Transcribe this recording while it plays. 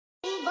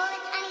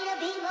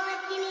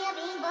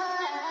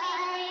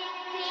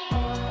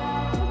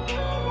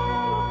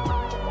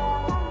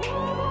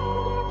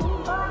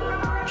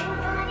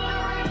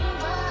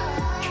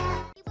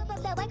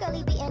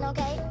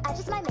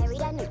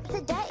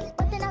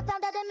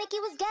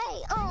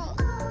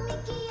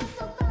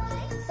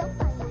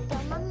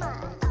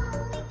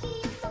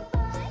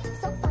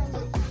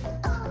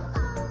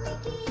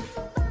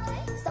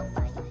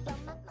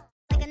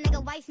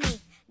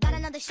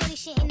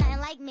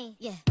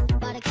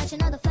catch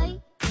another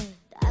fight.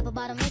 The apple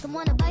bottom make him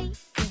wanna bite.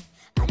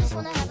 I just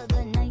wanna have a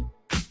good night.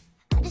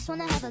 I just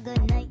wanna have a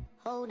good night.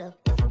 Hold up,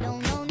 if you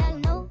don't know, now you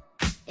know.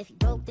 If you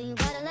broke, then you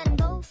gotta let him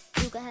go.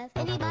 You can have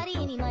anybody,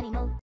 any money,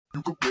 mo.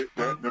 You can bet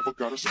that, never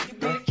gotta say You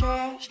be the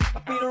cash,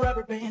 I'll be the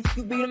rubber band.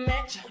 You be the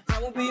match,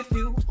 I will be a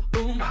fuse.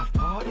 Boom, I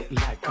party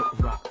like a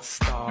rock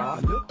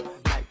star. Look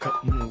like a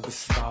movie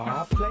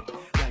star. Play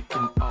like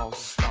an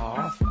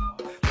all-star.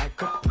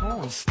 Like a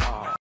porn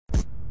star.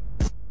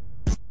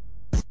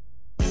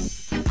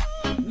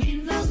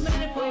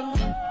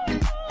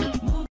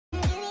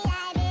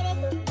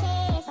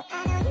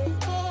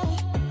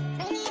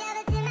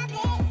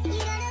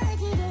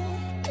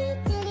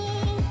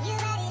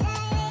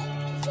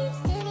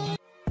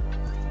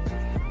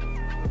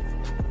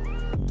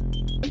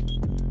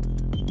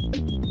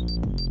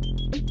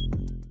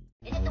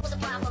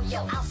 Yo,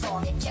 I'll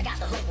solve it. Check out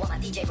the hook while my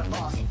DJ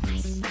revolves it.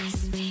 Nice,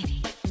 nice,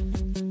 baby.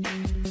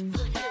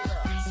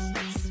 Nice,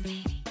 nice,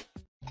 baby.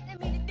 Let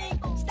me the dick,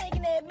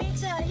 staking that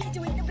bitch out. Hit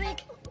you with the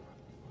blick.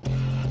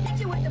 Hit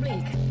you with the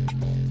blink.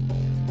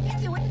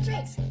 Hit you with the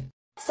tricks.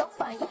 So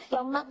fine,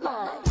 you're my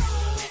mind.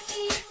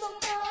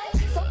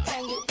 So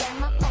fine, you're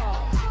my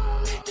mind.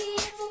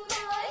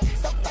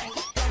 So fine,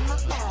 you're my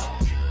mind.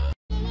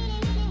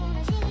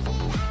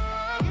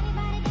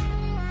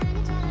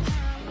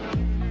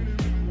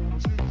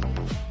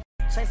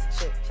 Chase a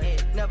chick,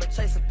 yeah, never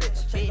chase a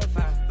bitch, big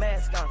fine,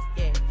 mask on,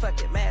 yeah, fuck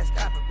it, mask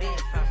off, big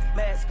fine,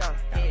 mask on,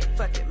 yeah,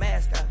 fuck it,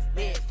 mask off,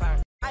 big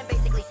fine. I'm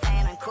basically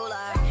saying I'm cooler,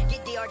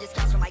 get DR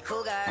discounts for my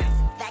cougar.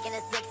 Back in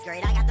the 6th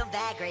grade, I got the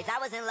bad grades, I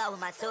was in love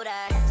with my tutor.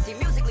 See,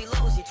 musically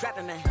lows, you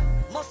trapping me,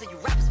 most of you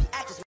rappers be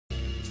actors.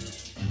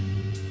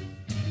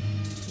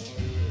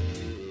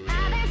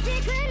 I bet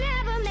she could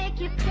never make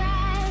you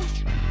cry,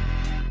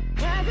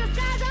 'cause the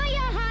scars on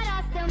your heart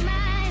are still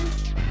mine.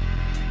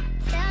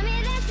 Tell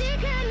me that she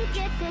couldn't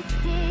get this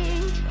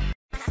thing.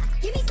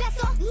 Give me that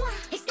song,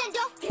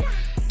 extendo.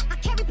 I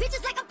carry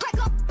bitches like a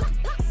Greco.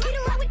 Hit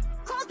around with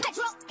Carl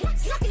Petro.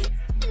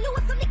 Knew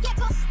it from the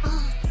get-go.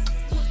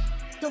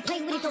 Don't play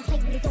with it, don't play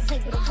with it, don't play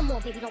with it. Come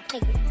on, baby, don't play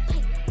with it, don't play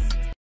with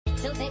it.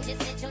 So then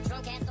just sit your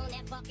drunk ass on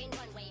that fucking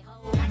runway,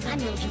 ho. I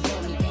know you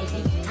for me,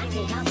 baby. I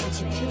think I want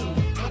you too.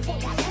 I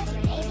think I love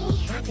you, baby.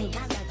 I think I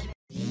love you.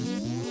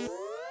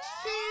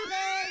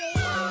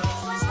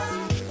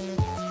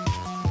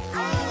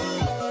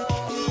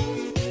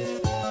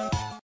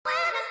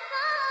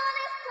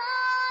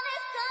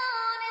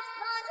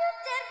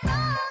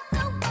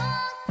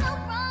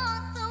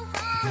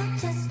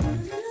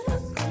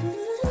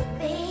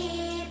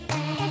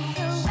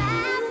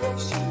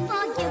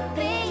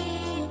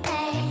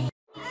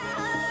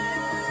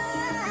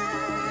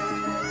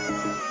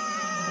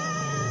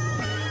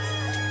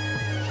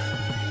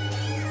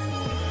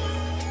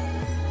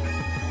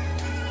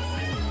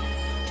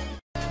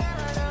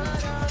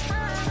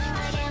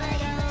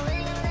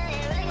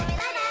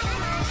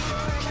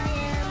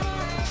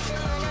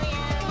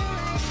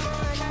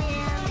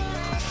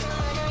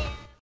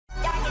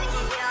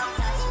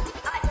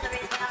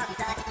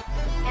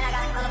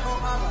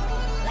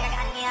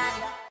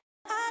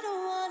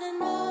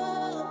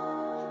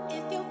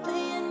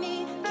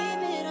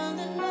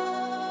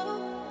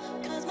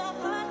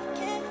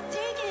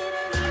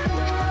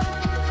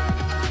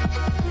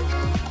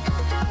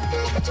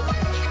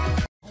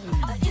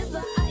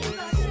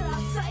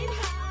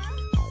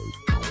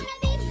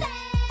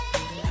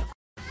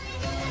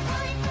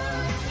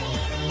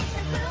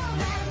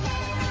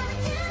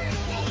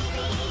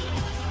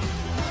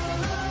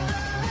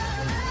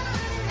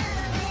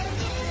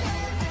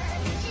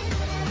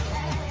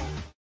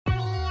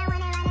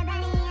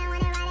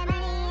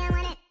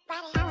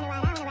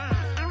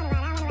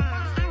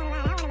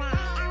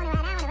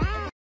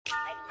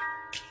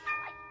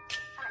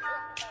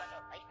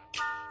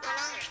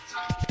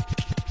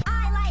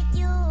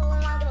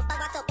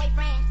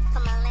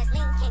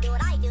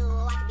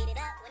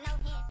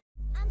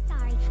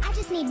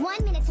 Need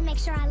 1 minute to make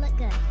sure I look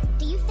good.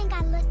 Do you think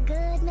I look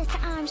good, Mr.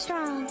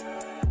 Armstrong?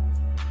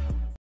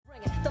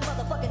 The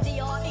motherfucking DRE,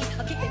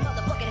 I'll keep your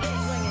motherfucking head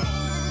swinging.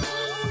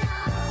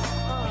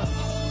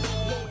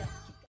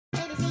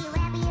 Baby, see you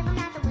happy if I'm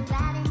not the one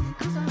driving.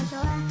 I'm so much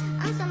sure,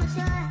 I'm so much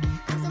sure,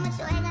 I'm so much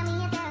sure. Got me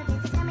a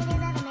therapist to tell me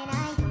there's other men I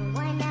ain't doing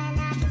one night,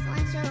 I just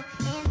want you.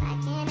 If I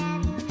can't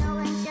have you, no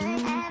one should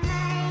have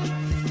mine.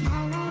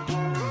 I like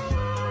your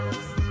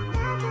ways,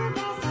 not the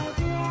best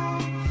idea.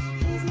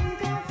 His new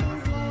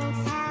girlfriend's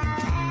legs, how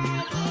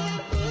I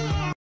get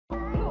here.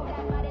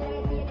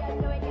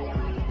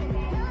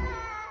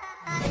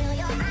 Feel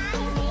your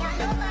eyes, say I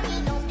know for me,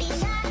 don't be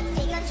shy.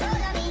 Take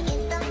control of me,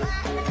 it's the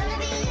fun. It's gonna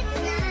be lit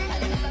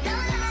tonight.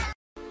 Don't lie.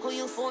 Who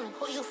you fooling?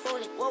 Who you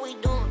fooling? What we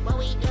doing? What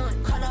we doing?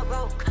 Color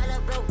bro,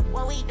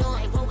 what we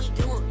doing? What we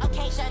doing?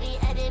 Okay, shawty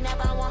adding up,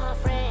 I want her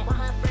friend.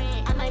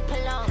 I might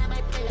pull up,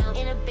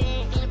 in a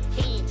bed, in a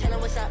pee. Tell her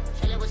what's up,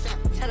 tell her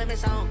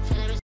it's on,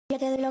 Yo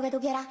te doy lo que tú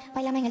quieras,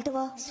 bailame en el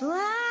tubo suave.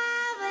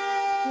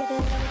 Yo te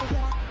doy lo que tú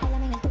quieras,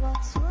 bailame en el tubo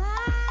suave.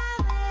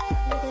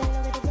 Yo te doy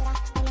lo que tú quieras,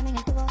 bailame en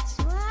el tubo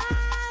suave.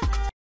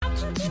 I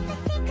can keep a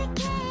secret,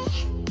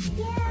 yeah.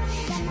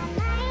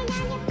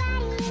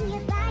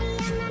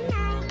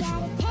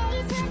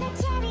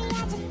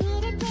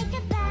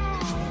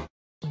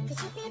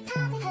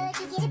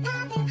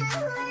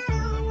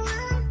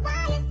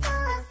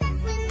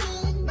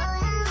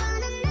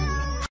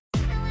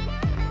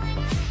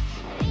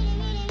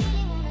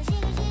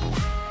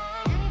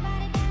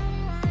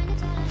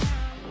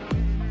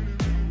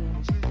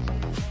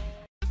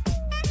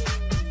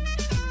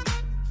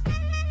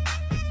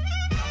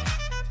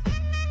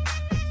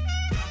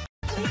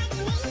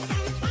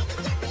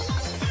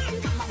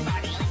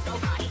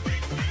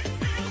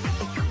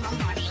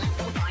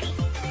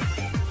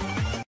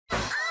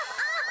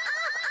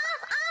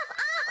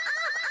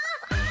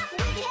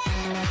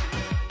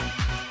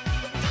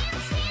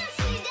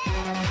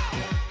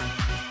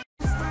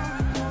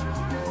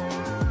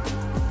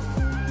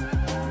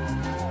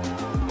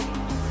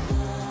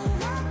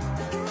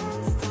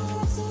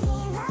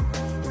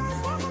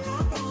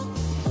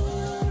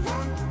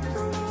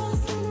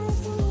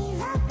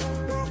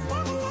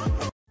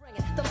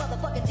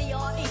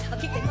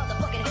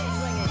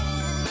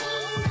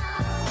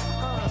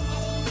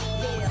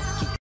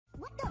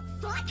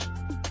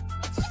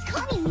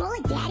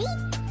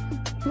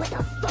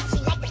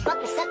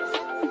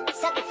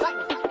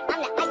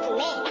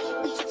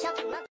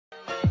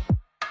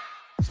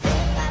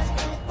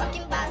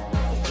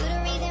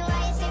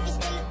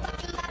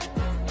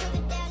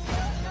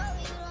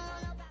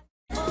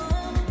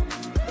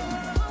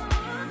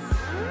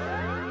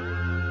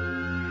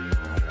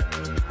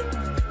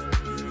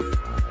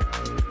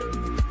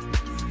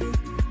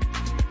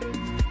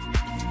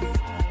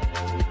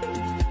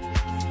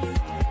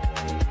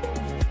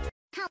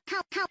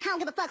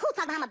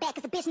 behind my back,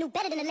 cause the bitch knew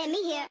better than to let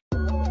me hear.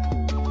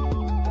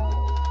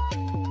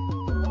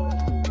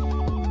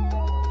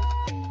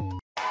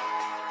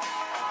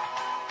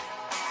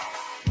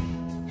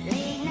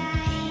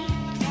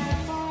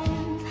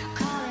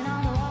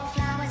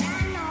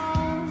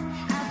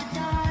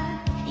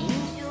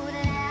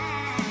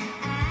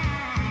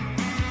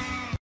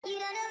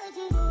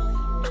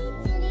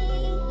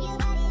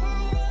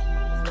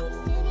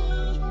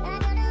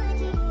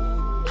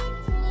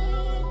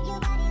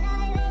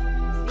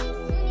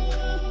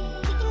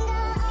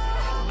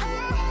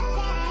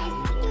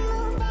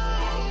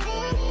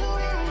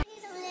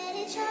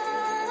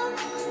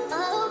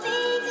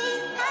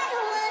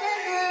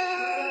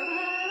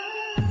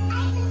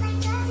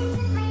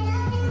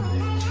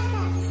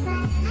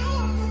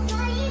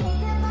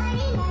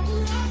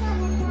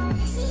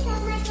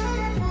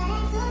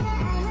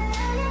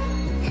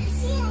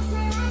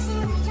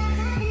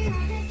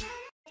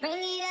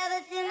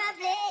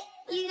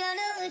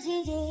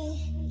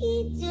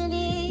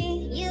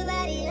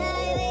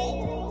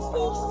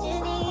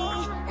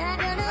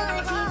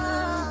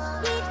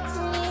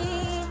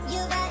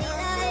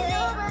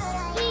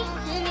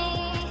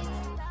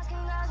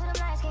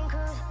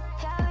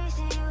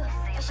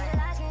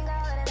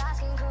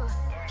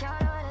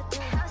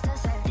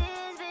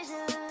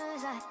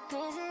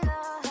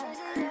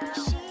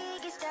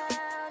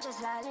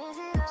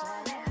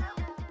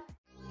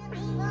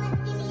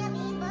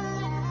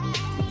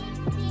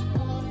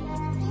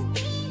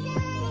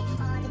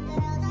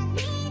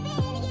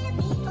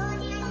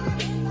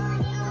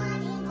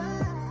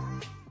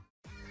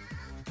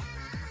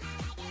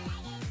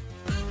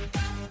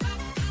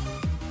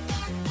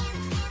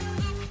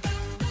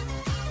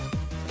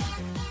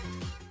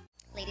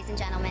 Ladies and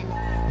gentlemen,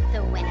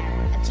 the winner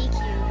of GQ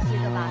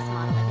Hugo Boss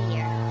Model of the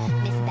Year,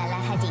 Miss Bella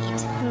Hadid.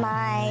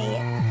 My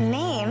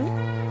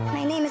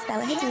name is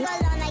Bella Hadid.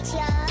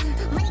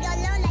 Money go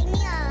low like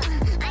Nia.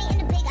 I ain't in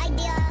the big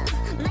idea.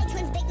 My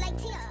twins big like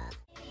Tia.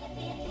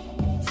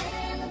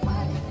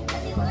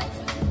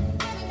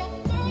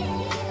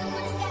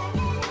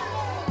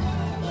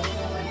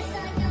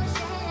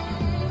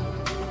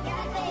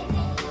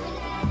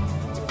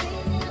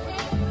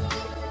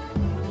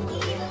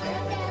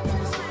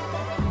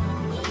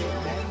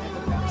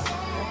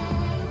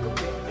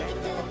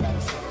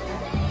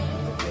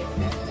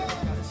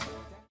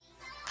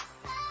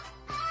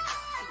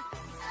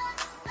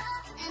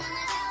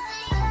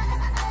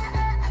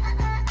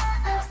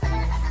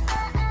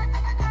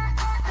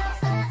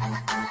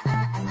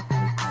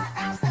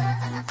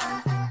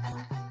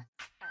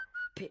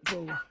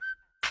 Pitbull,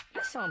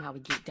 let's show 'em how we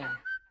get down.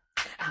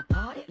 I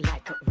party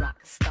like a rock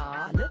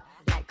star, look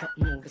like a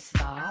movie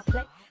star,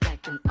 play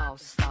like an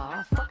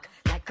all-star, fuck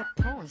like a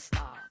porn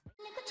star.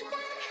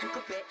 You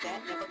could bet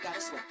that, never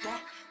gotta sweat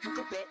that. You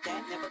could bet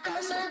that, never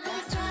gotta sweat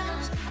that.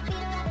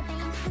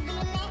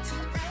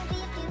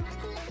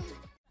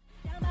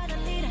 Down by the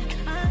leader,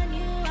 I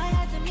knew I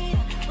had to meet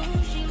her.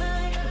 Ooh, she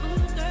mine,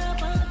 ooh, girl,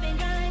 bump and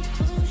dine.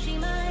 Ooh, she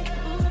mine,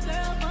 ooh,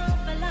 girl,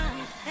 bump a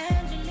line.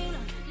 Angelina,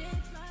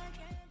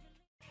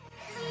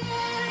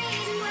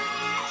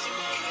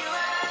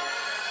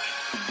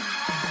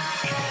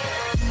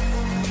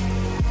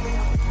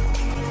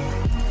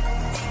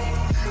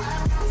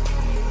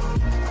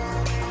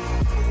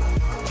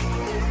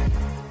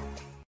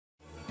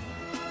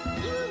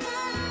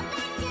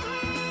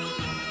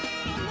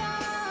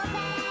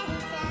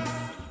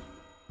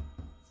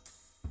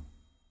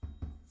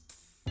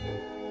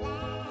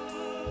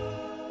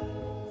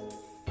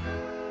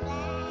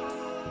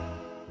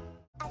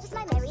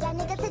 lips like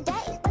nigga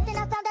today, but then I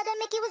found out that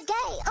Mickey was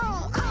gay.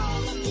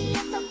 Mickey,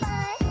 you're so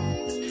fine.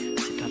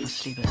 Sit down,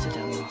 sleep, sit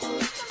down,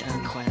 sit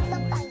down, quiet.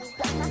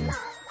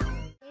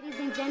 Ladies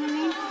and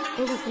gentlemen,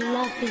 it was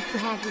lovely to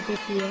have you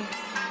this year.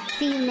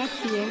 See you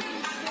next year,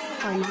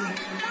 or not.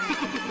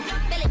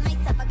 Feeling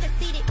myself, I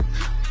conceited.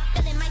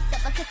 Feeling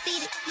myself, I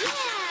conceited.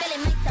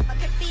 Feeling myself, I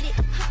conceited.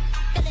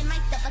 Feeling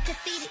myself, I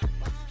conceited.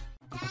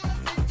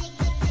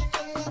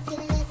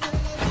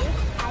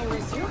 If I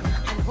was you,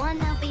 I'd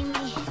wanna be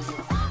me.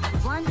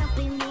 I'd wanna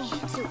be me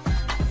too.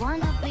 I'd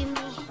wanna be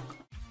me.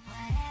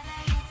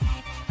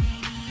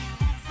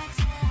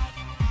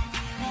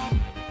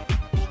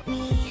 Pick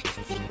me,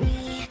 take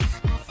me.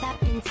 I'll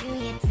stop into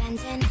your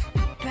dungeon. I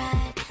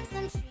brought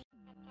some trees.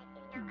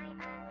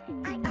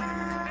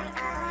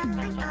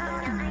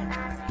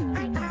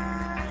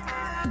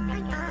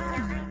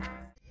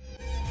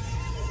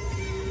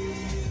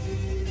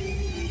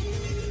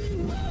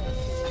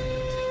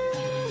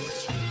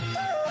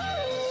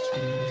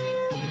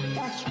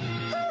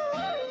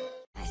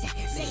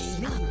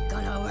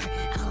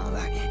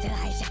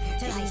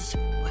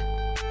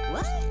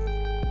 what?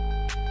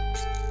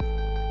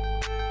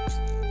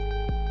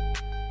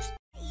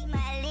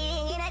 My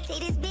lane, I take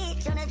this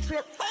bitch on a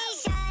trip. Hey,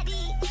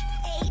 shawty,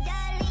 hey,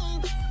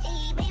 darling,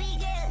 hey, baby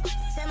girl,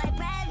 so my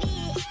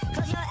private.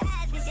 Close your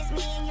eyes, it's just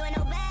me and you and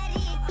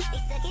nobody.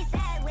 They suck it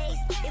sideways.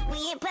 If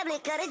we in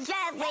public or the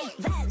driveway,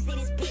 vibes in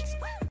this bitch.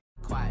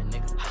 Quiet,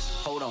 nigga.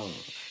 Hold on.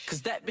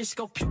 Cause that bitch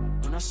go pew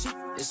when I shoot,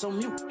 it's on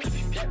mute.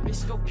 That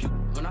bitch go puke.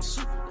 When I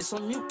shoot, it's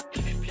on mute.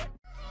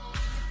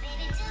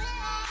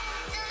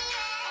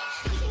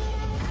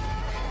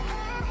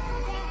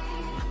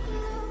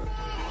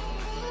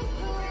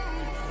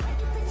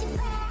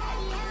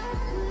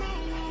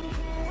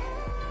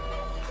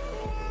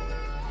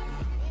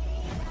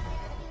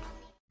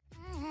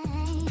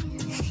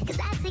 Cause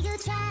I see you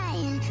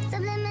trying,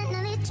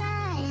 subliminally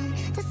trying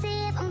to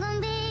see if I'm gonna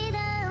be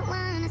the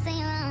one to say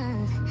you're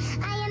wrong.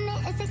 I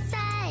admit it's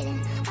exciting,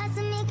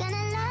 watching me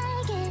gonna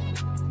like it,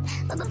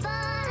 but before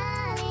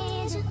I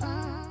lead you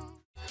on.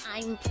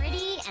 I'm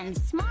pretty and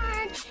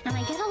smart, and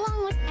I get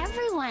along with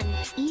everyone,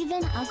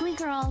 even ugly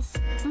girls.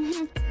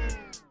 Tryna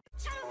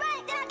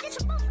write that I did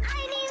you both. I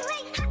ain't even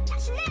late. Hot got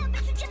Chanel,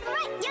 bitch, you just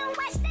right. Young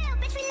white style,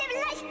 bitch, we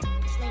living life.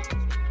 Sleep,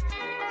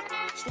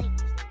 sleep.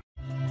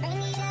 Bring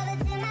it over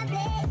to my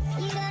place.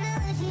 You don't know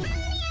what you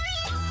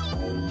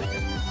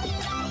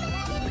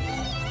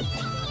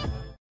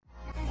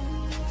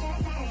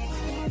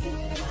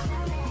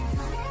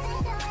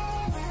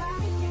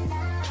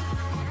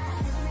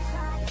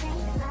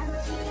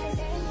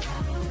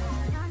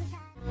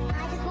I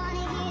just wanted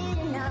you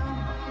to know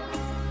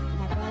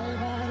that baby,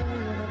 you're the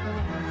best.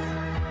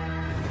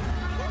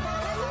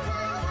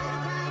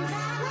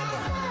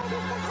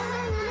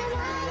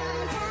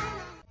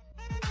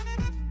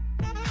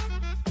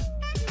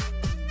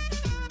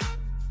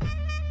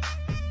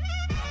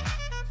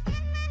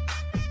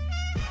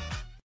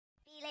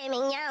 Filet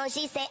mignon,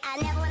 she say, I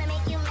never wanna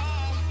make you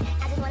mad.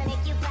 I just wanna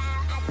make you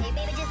proud. I say,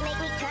 baby, just make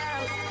me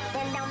come.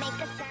 Then don't make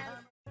a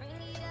sound.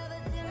 Bring it over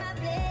to my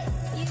place.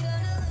 You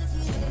don't know what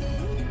you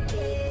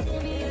do. Do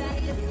me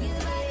right, you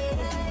body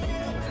right.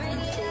 Bring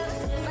it over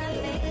to my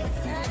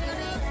place. I don't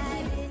know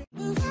like it.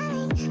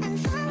 I'm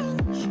falling,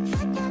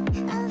 fucked up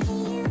over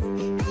you.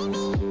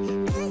 Baby,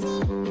 lose me,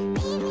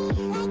 leave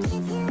me like you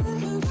do.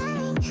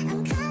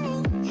 I'm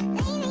calling,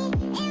 baby,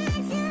 in my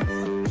Zoom.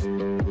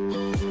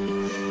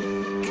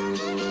 Come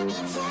here, baby,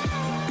 try.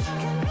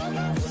 Come break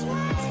up these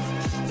walls.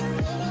 Don't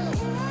leave me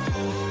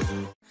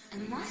alone.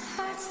 And what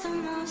hurts the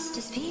most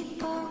is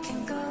people can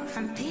go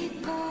from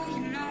people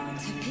you know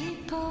to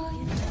people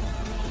you don't.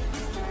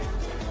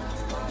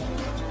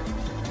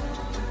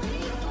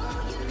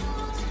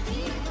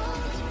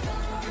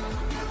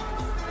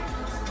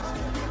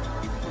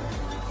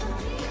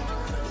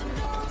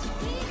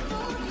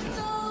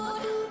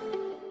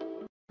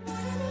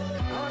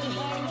 Only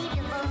having deep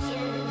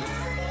devotion,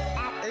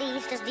 at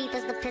least as deep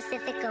as the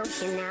Pacific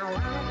Ocean. Now I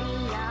wanna be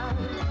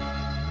yours.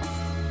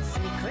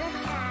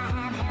 Secrets I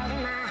have held in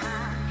my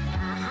heart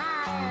are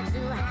harder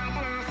to hide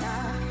than I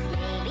thought.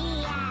 Maybe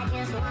I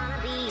just wanna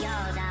be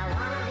yours. I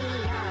wanna be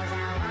yours.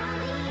 I wanna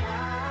be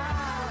yours.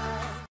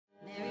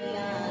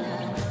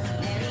 Mariana,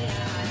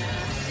 Mariana,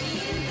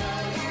 you go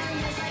down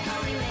just like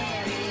Holy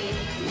Mary.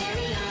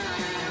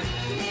 Mariana,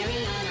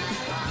 Mariana,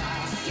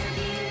 Cross. Your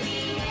beauty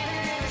never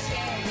ever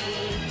scared me.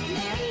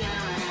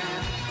 Mariana,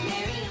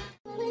 Mariana.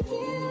 With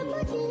you,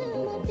 my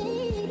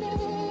baby. Na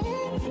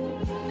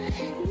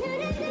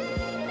na na na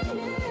na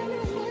na.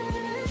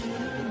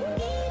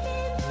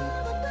 Even though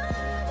we're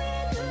going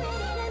through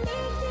it, it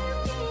makes you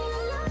feel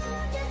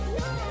alone. Just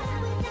know that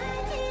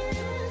without you.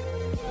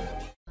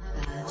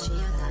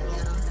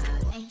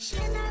 Hey, she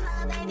a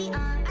normal baby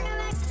on. I got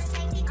racks to the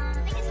safety on.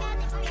 Niggas got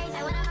different games.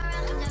 Like when I'm around,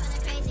 I'm driving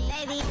her crazy.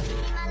 Baby, she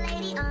be my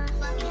lady on.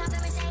 Fluffy, hop in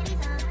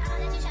Mercedes on. I know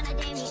that you tryna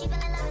date me. She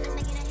fell in love and it's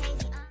making her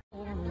hazy on.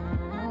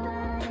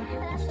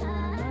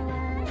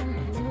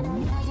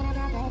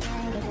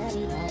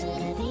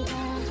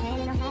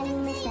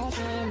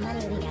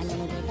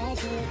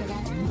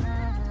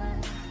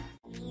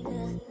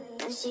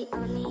 When she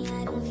on me,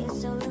 I don't feel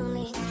so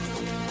lonely.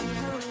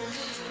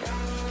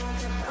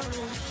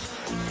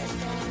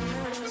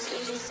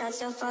 She's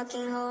such a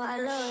fucking hoe, I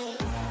love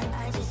it.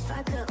 I just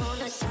fuck her on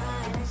the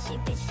side, and she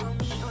bitch for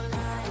me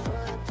online. For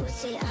a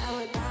pussy, I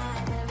would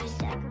die every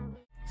second.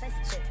 Chase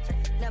a chick,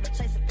 never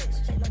chase a bitch.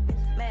 Chase no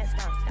bitch. Mask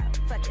on, stop.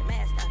 Fuck it,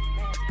 mask on.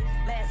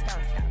 Mask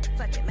on, stop.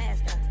 Fuck it,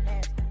 mask on.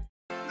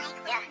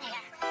 Yeah,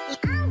 I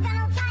don't got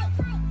no type.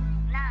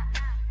 Nah.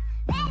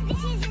 Bad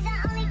bitches is the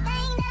only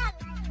thing that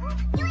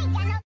you ain't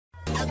got no.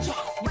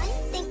 Okay, one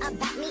thing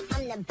about me,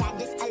 I'm the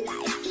baddest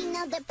alive. You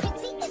know the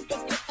prettiest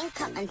bitch didn't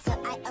come until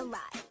I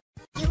arrive.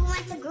 You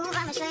want to groove,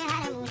 I'ma show you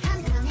how to move.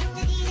 Come to me,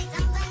 Mr. DJ,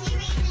 somebody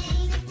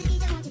replay. Mr.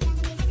 DJ, won't you dance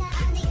to music all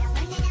day?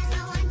 When they dance,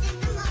 I want it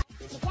some more.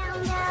 You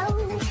don't know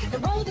the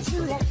way that you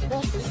look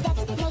when you step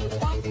to make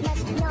that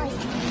much noise.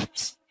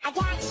 I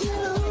got you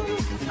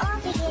all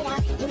figured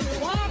out. You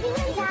need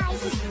everyone's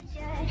eyes.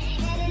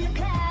 Head in the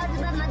clouds,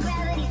 but my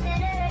gravity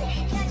centered.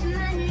 Touch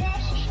my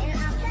neck, and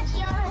I'll touch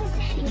yours.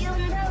 You know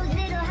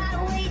little how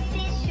to waste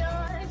is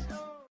yours.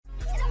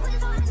 And I put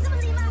it on, so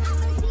believe my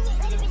mouth is speaking.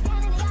 Let it be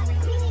down in the eyes,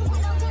 like meaning. I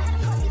don't know how to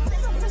fuck you.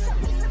 Push up, push up,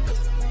 push up,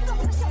 push up,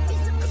 push up, push up,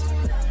 push up,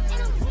 push up. And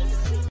I'm taking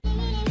sweet.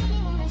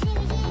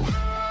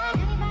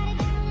 Everybody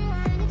down,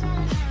 one, two,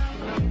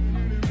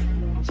 three.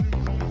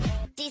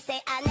 She say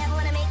I never.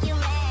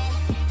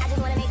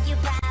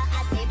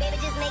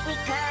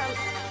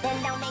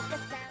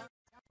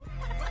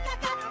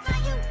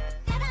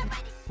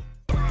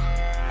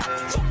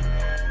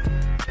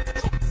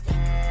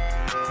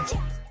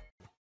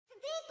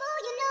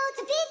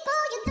 to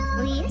people you don't.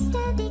 We used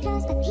to be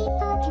close, but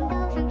people can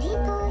go from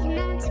people you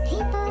know to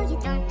people you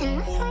don't. And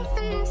what hurts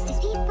the most is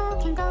people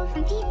can go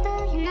from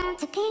people you know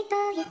to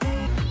people you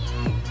don't.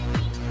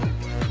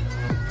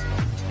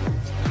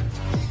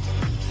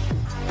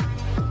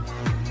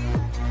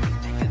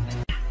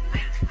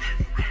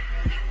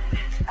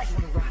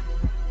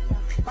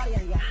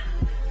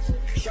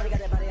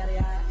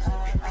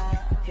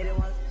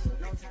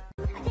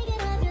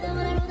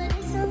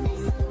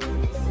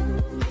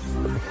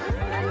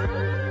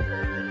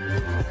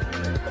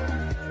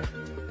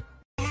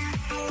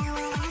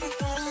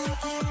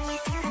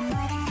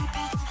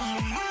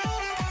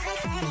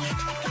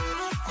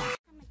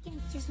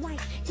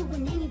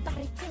 Doing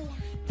anybody killer.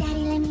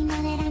 Daddy, let me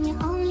know that I'm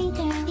your only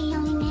girl, the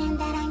only man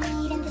that I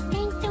need in this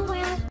gangster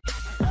world.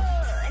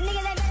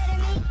 Niggas ain't better than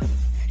me.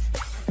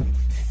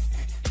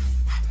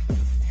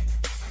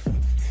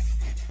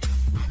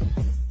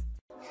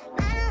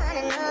 I don't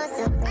wanna know,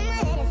 so I'ma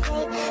let it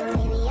fade.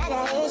 Baby, I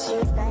got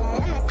issues, but I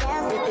love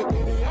myself.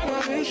 Baby, I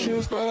got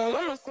issues, but I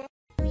love myself.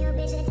 Your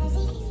bitch is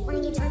tasty. Wanna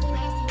get drunk and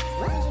nasty.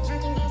 Wanna get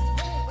drunk and nasty.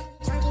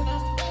 Drunk and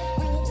nasty.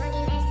 Wanna get drunk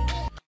and nasty.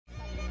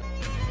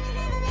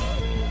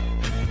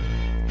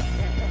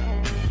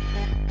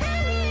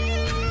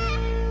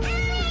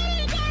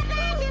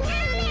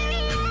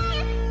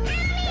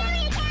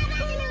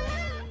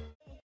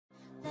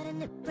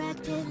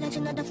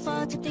 Legend of the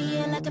fall, took the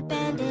year like a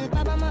bandit.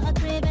 Bought mama a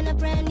crib and a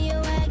brand new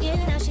wagon.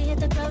 Now she hit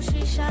the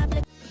grocery shop.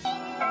 Play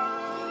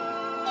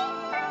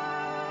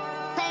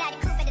out the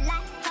coupe at the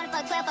lot. Told her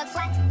for 12 fuck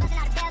swat. Bustin'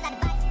 all the bells out the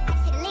box. I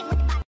just hit a lick with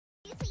the box.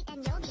 You sweet and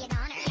you'll be a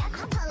goner.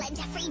 I'll pull it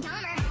Jeffrey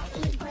Dahmer.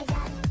 Eat boys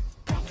up,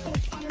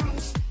 breakfast and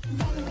lunch.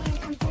 Then when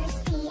I'm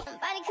thirsty,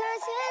 somebody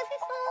comes here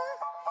before.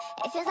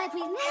 It feels like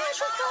we've met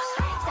before.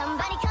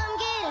 Somebody come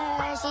get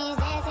her. She's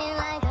dancing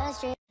like a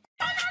strip.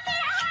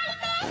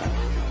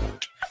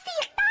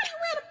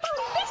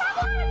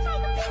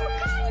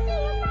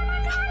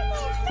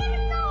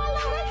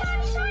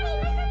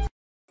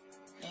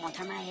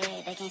 Turn my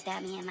head, they can't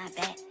stab me in my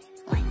back.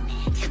 1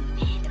 man, 2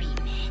 man, 3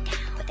 man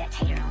down. Put that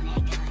tater on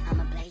that gun,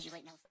 I'ma blaze you,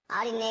 ain't no.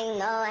 All these niggas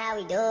know how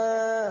we do.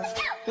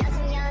 Know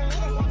some young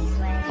niggas like to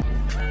swear.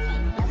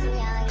 Know some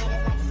young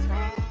niggas like to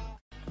swear.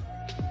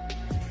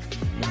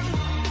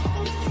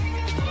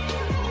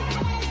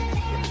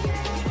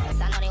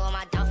 I know they want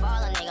my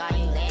downfall, a nigga, are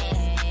you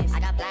lit? I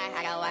got black,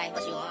 I got white,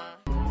 what you want?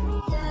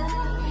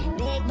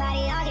 Big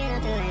body hogging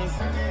up the lanes.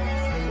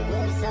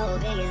 Booty so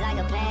big it's like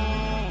a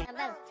plane.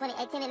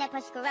 2018 in that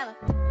Porsche Carrera.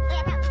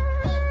 Yeah, pop.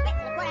 Back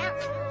to the quarter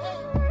ounce.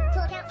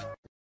 Full count.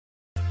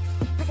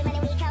 Pussy money,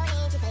 we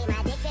codeine. She say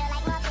my dick feel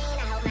like morphine. I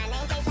hope my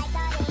name tastes like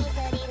sardines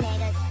to these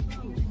niggas.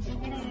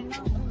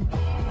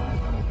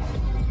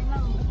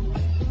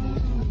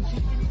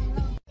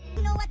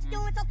 You know what you're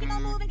doing, so keep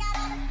on moving. Got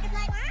all the niggas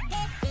like,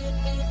 yeah.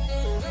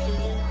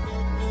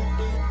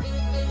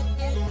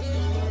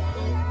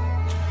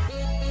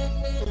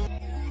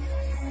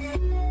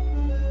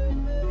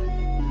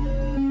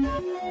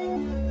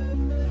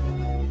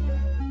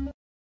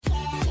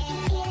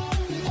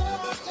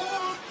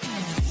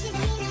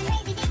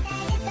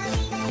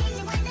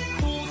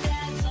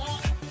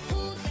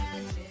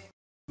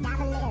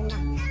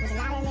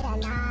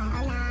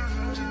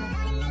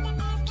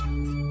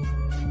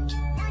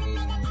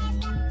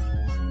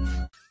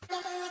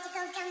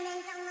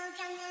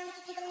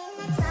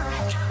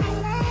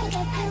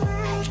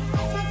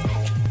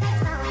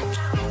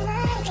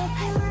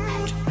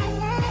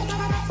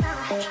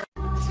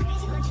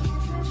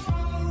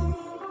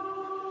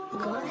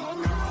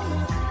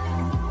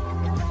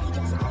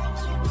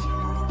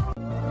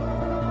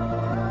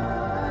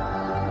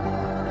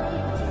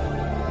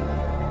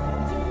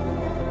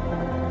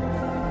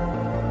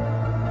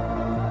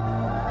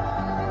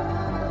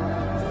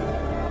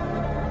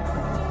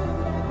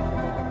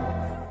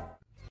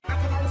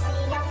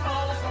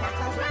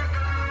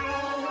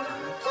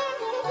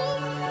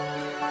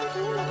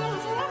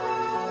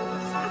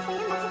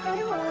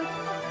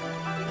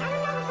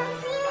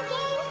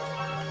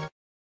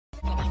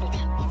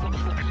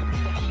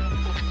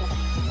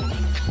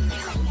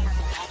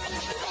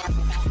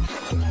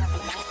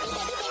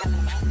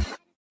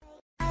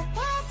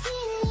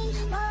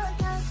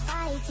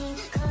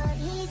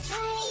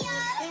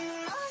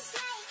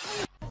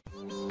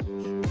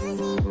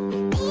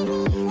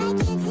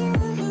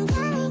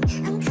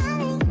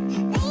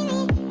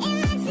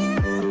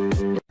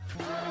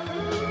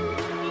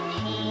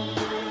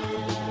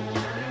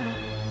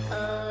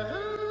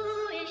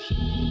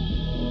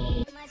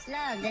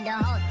 Did the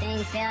whole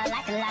thing feel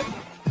like a lie?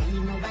 Don't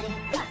need nobody,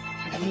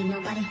 don't need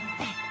nobody,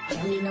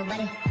 don't need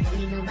nobody, don't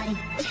need nobody,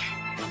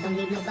 don't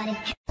need nobody.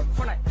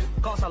 Fortnite,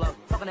 gone solo.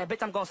 Fucking that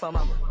bitch, I'm going slow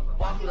mo.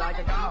 Walk you like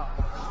a dog.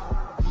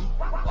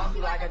 Walk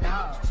you like a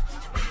dog.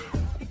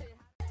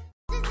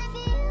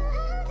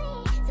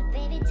 So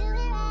baby, do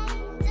it right,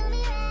 do me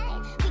right.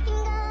 We can go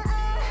all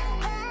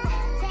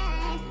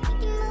time. We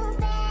can move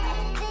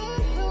fast and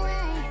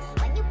rewind.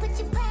 When you put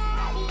your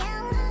body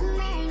on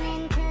mine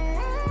and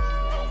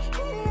collide,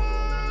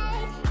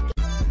 collide.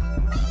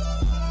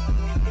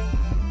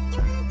 You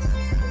wanna go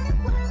around the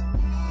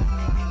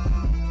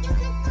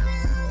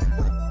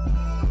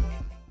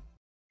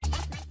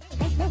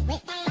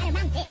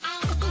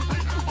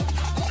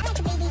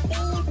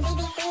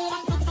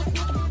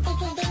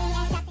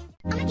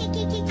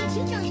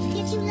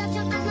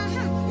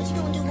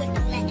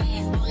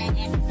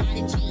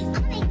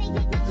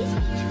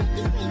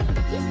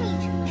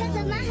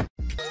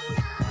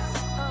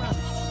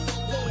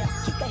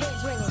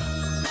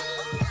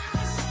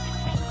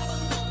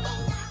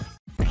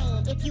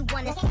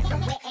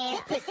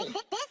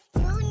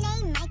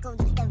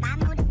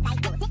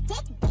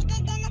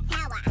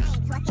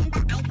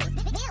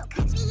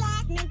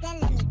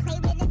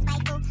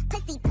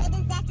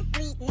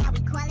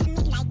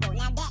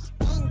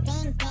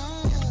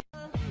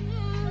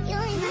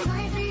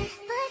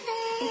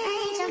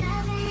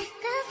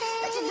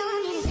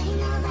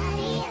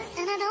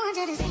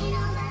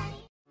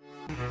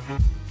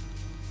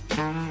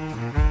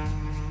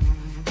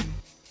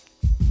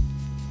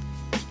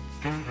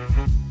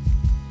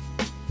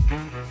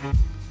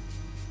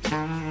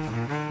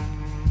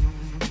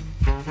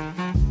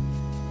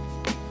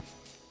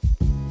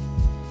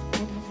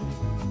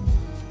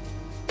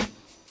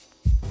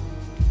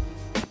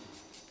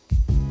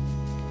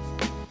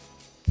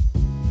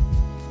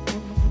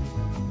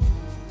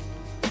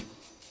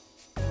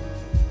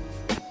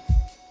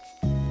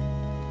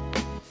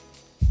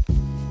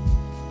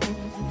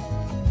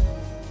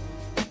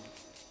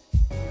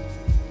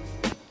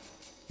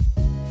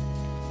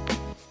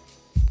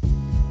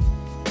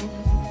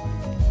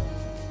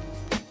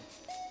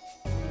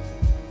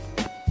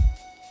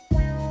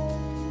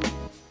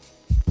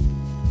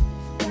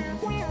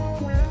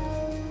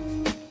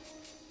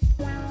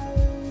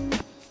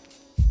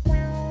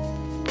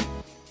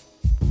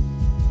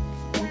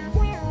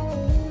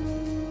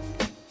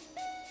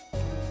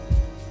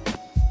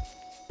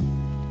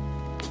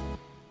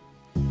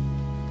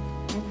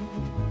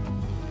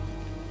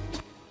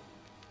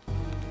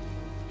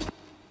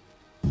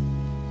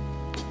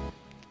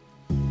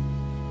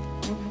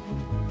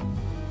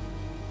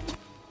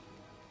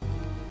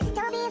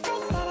Don't be afraid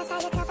to stand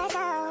outside your comfort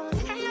zone.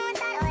 I know it's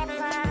not away from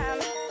home.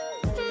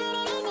 Made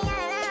it easy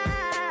all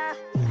along.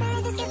 There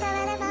is a skill for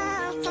other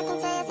folks. Talking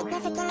to your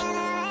significant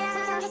other.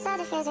 Sometimes it's hard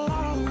to face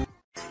reality.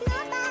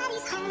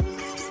 Nobody's home.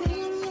 Just me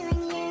and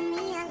you and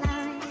me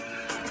alone.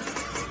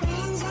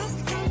 We're just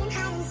playing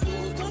hide and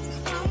seek. It's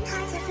getting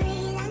hard to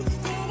breathe under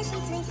the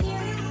sheets with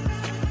you.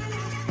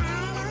 I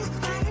don't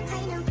wanna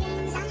play no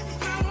games. I'm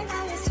tired of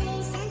always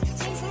chasing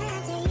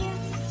after you.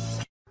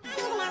 I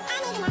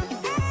need enough.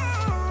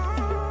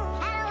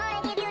 I don't wanna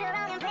give you the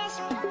wrong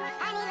impression.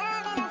 I need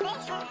love and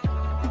affection.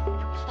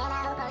 And I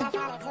hope I'm not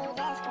sounding too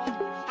desperate.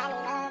 I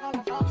need love and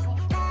affection.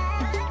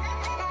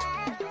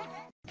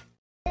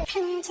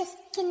 Come on, just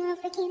get me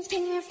off again, get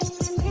me off again.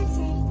 I'm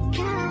dancing,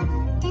 go,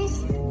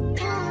 dancing,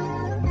 go,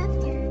 up,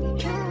 down,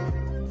 go,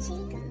 she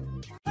go.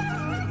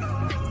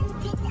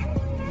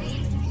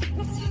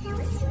 Let's try that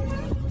with some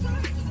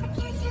light.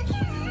 Okay.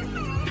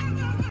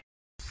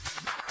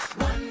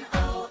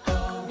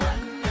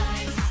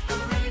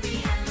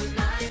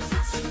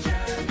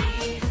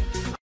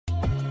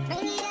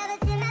 Bring it over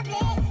to my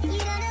place. You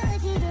don't know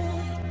what you do.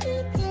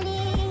 Keep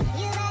tuning.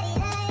 Your body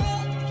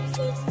like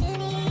speaks to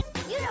me.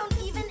 You don't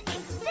even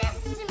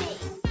exist to me.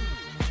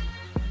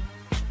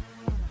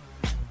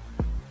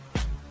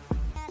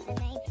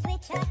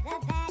 Switch up the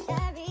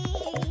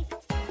batteries.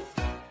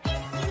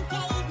 You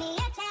gave me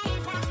a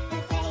chance, I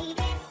could take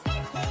it.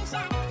 It's a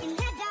shot in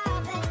the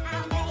dark, but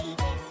I'll make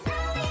it.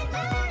 Know it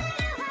all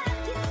about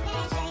you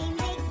and shame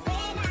makes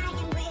when I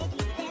am with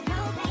you. There's no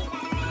place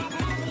I'd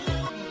rather be.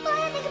 Boy,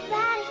 I think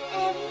about it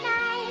every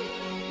night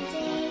and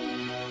day.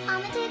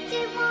 I'm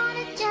addicted,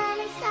 wanna jump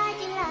inside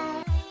your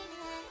love.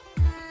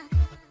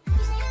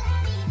 You say you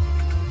love me,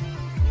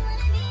 you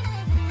wanna be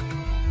my friend.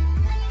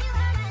 But you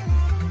are my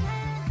love,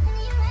 and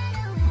you run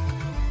away.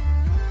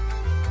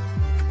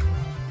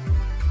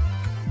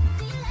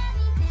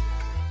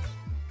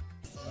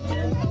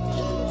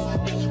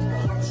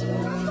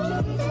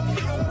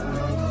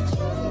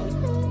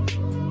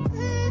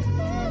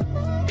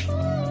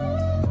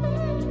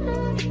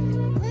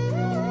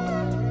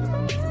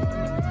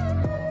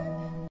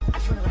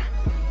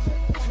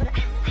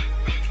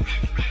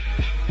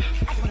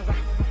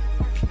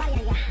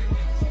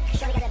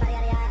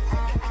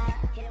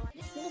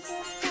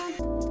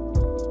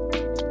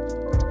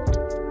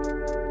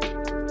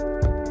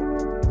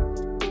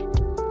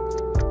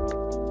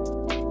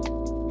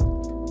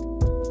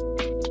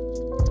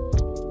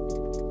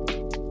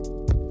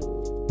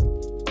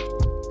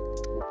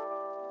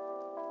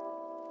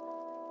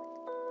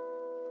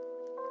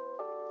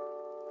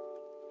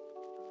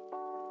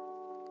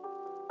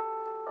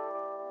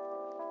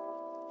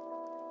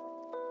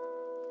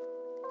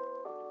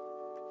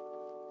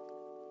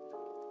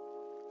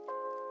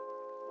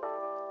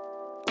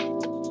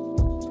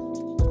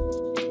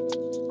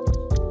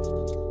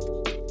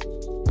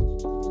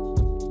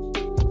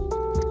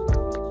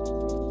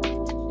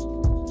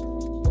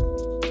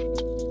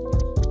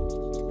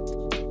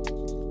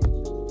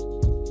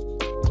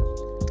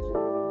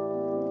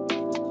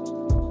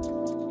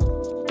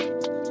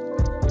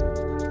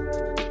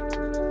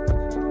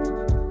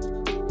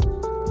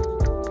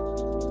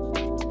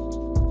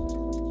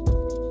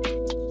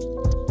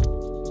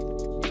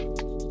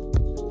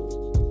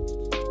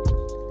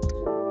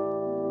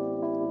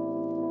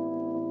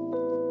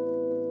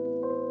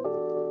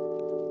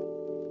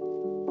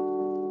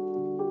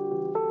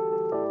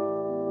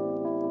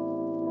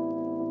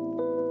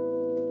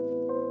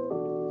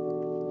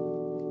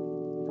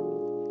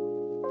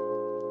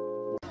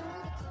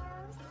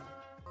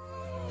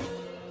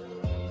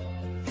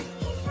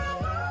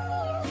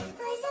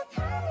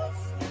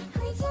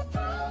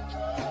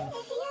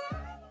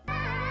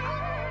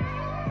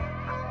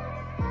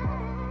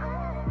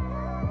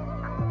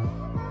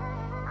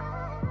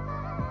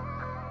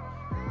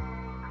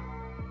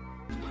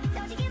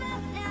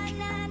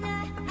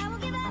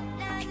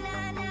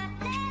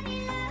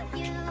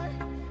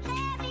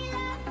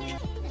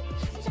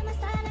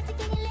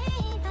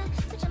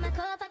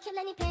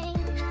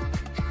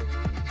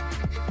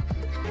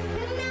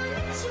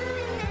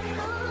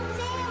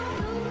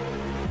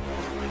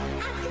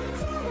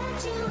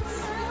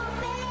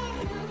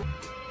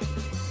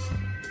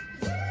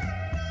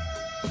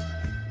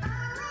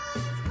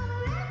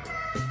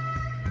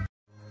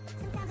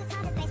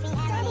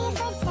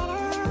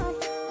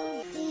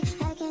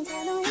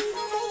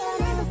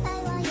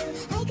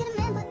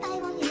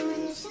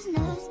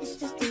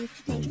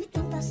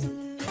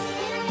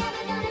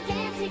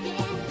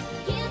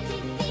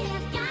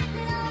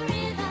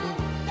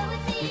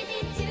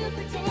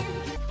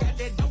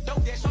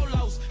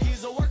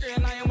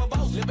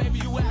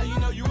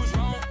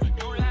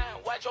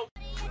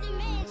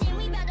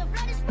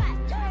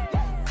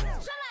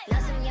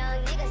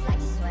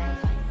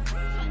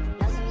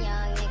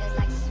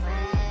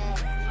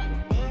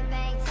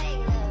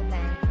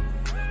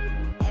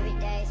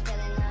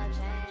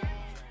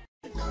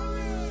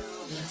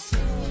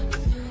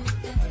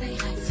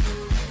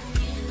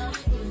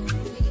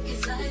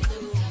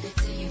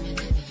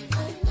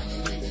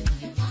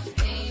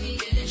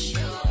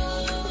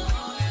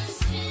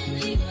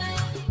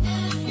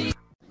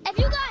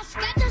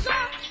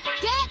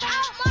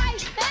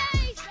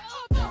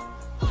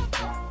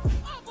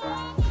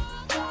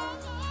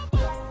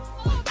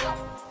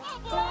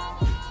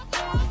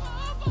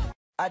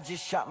 I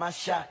just shot my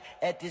shot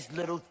at this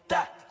little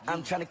thot.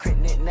 I'm tryna crit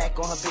neck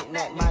on her big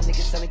neck. My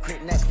niggas selling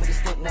crit neck for the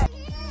stick neck.